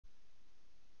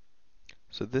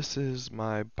So this is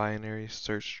my binary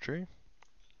search tree.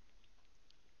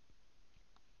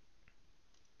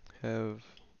 Have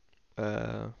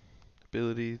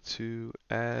ability to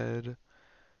add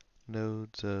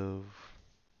nodes of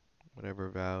whatever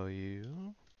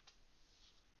value.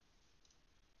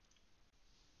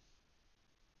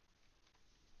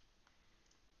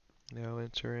 Now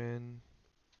enter in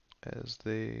as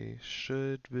they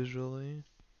should visually.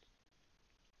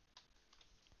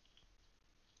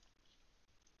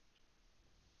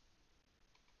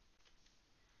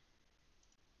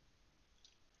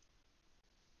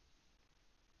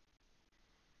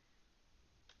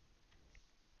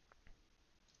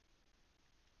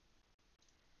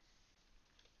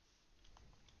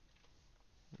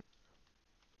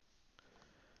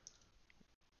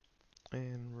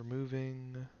 And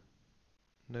removing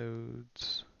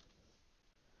nodes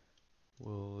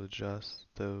will adjust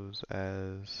those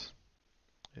as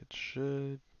it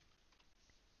should.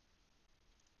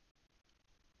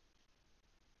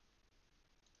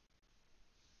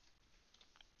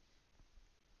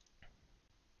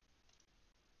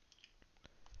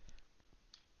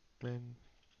 And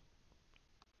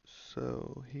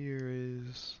so here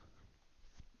is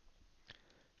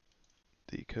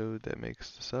the code that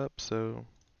makes this up. So,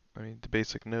 the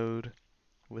basic node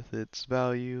with its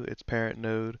value, its parent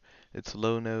node, its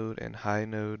low node, and high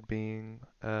node being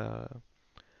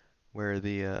where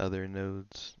the other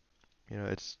nodes,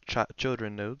 its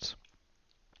children nodes,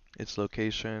 its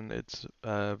location, its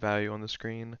value on the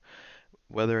screen,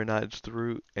 whether or not it's the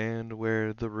root, and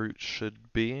where the root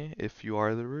should be if you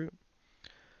are the root.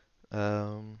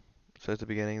 So at the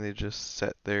beginning, they just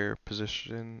set their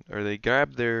position, or they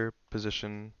grab their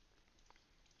position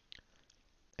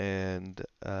and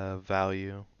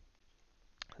value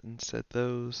and set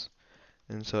those.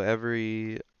 And so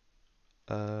every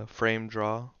frame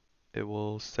draw, it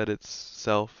will set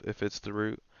itself, if it's the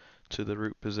root, to the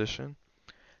root position.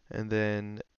 And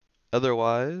then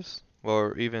otherwise,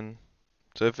 or even,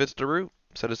 so if it's the root,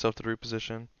 set itself to the root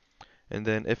position. And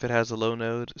then if it has a low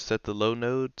node, set the low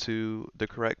node to the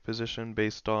correct position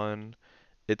based on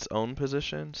its own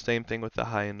position. Same thing with the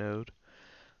high node.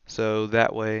 So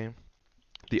that way,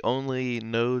 the only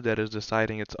node that is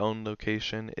deciding its own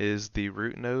location is the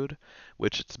root node,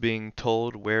 which it's being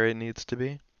told where it needs to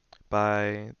be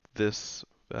by this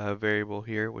variable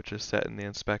here, which is set in the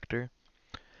inspector.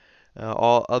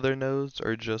 All other nodes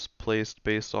are just placed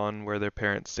based on where their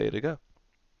parents say to go.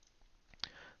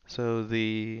 So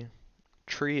the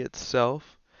tree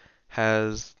itself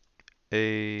has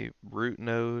a root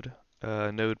node,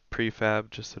 node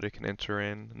prefab just so they can enter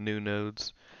in new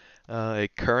nodes, a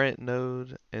current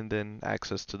node, and then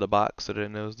access to the box so that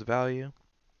it knows the value.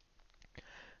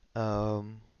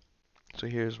 Um, so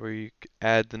here's where you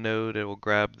add the node, it will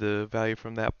grab the value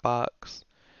from that box,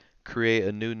 create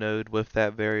a new node with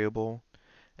that variable,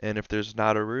 and if there's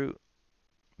not a root,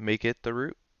 make it the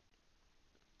root.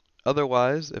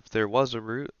 Otherwise, if there was a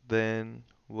root, then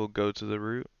we'll go to the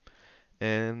root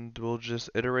and we'll just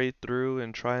iterate through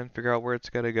and try and figure out where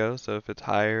it's got to go. So if it's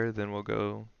higher, then we'll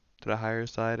go to the higher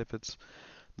side. If it's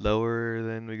lower,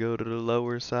 then we go to the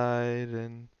lower side.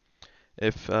 And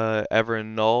if ever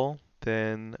null,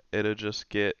 then it'll just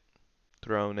get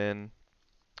thrown in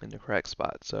the correct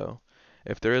spot. So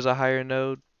if there is a higher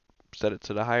node, set it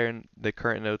to the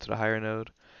current node to the higher node.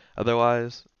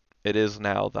 Otherwise, it is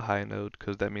now the high node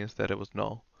because that means that it was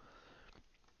null.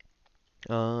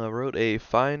 I wrote a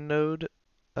find node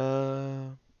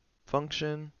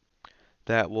function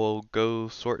that will go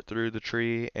sort through the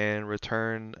tree and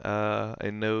return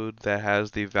a node that has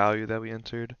the value that we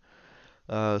entered.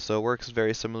 So it works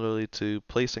very similarly to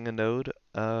placing a node,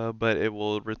 but it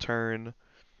will return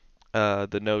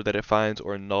the node that it finds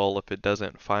or null if it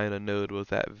doesn't find a node with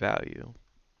that value.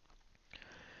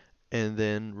 And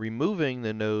then removing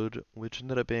the node, which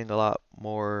ended up being a lot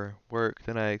more work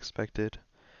than I expected.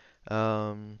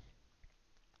 Um,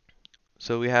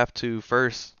 so we have to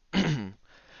first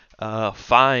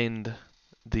find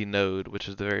the node, which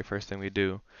is the very first thing we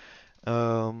do.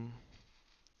 Um,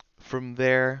 from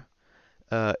there,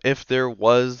 if there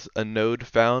was a node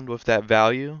found with that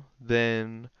value,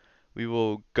 then we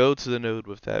will go to the node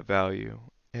with that value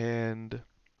and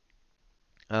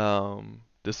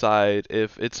decide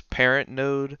if its parent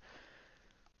node,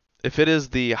 if it is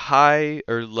the high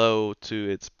or low to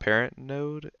its parent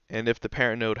node, and if the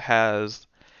parent node has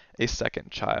a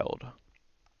second child.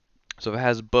 So if it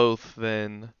has both,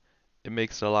 then it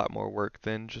makes it a lot more work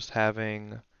than just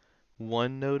having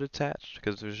one node attached,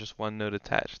 because if there's just one node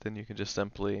attached, then you can just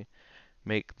simply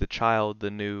make the child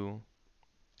the new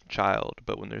child.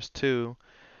 But when there's two,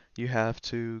 you have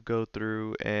to go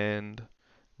through and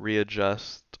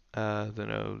readjust the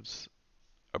nodes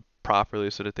properly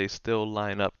so that they still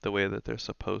line up the way that they're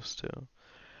supposed to.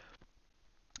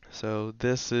 So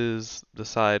this is the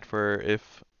side for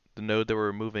if the node that we're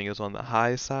removing is on the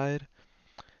high side.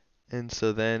 And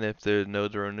so then if the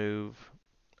node to remove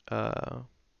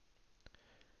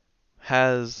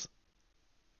has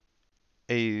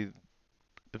a,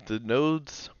 if the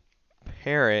node's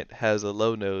parent has a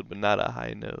low node but not a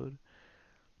high node,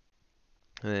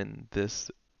 then this,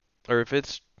 or if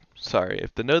it's, sorry,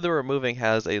 if the node that we're removing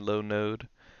has a low node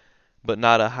but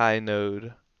not a high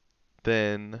node,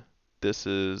 then this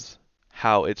is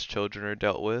how its children are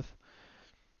dealt with.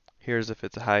 Here's if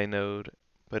it's a high node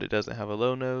but it doesn't have a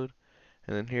low node.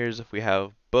 And then here's if we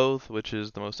have both, which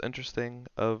is the most interesting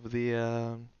of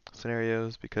the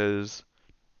scenarios because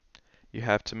you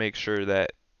have to make sure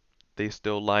that they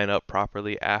still line up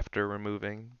properly after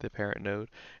removing the parent node.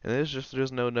 And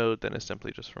there's no node, then it's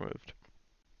simply just removed.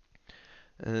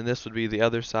 And then this would be the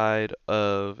other side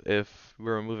of if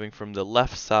we're removing from the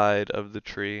left side of the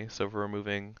tree. So if we're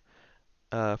removing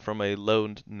from a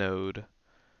low node,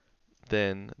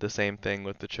 then the same thing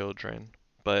with the children,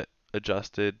 but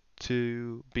adjusted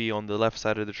to be on the left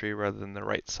side of the tree rather than the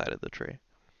right side of the tree.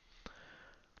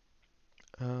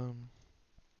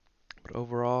 But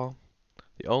overall,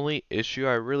 the only issue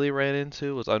I really ran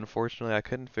into was unfortunately I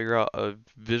couldn't figure out a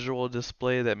visual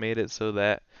display that made it so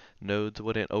that nodes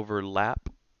wouldn't overlap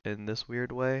in this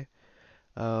weird way.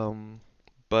 But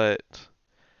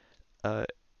uh,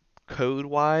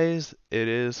 code-wise, it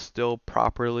is still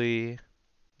properly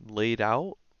laid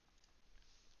out.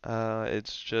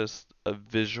 It's just a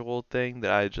visual thing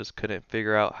that I just couldn't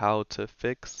figure out how to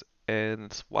fix, and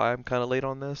that's why I'm kind of late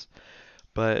on this.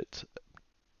 But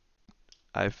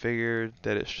I figured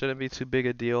that it shouldn't be too big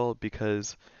a deal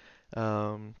because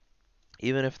um,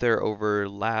 even if they're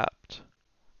overlapped,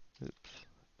 oops,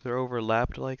 if they're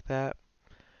overlapped like that,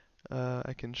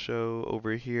 I can show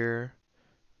over here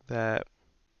that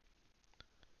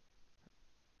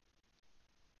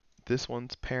this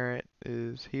one's parent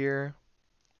is here,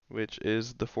 which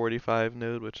is the 45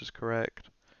 node, which is correct.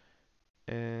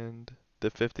 And the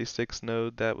 56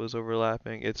 node that was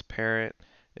overlapping, its parent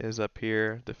is up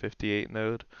here, the 58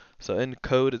 node. So in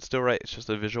code, it's still right. It's just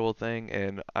a visual thing,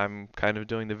 and I'm kind of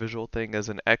doing the visual thing as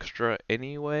an extra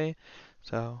anyway.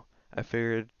 So I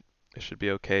figured it should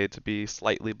be okay to be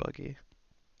slightly buggy.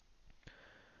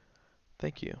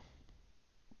 Thank you.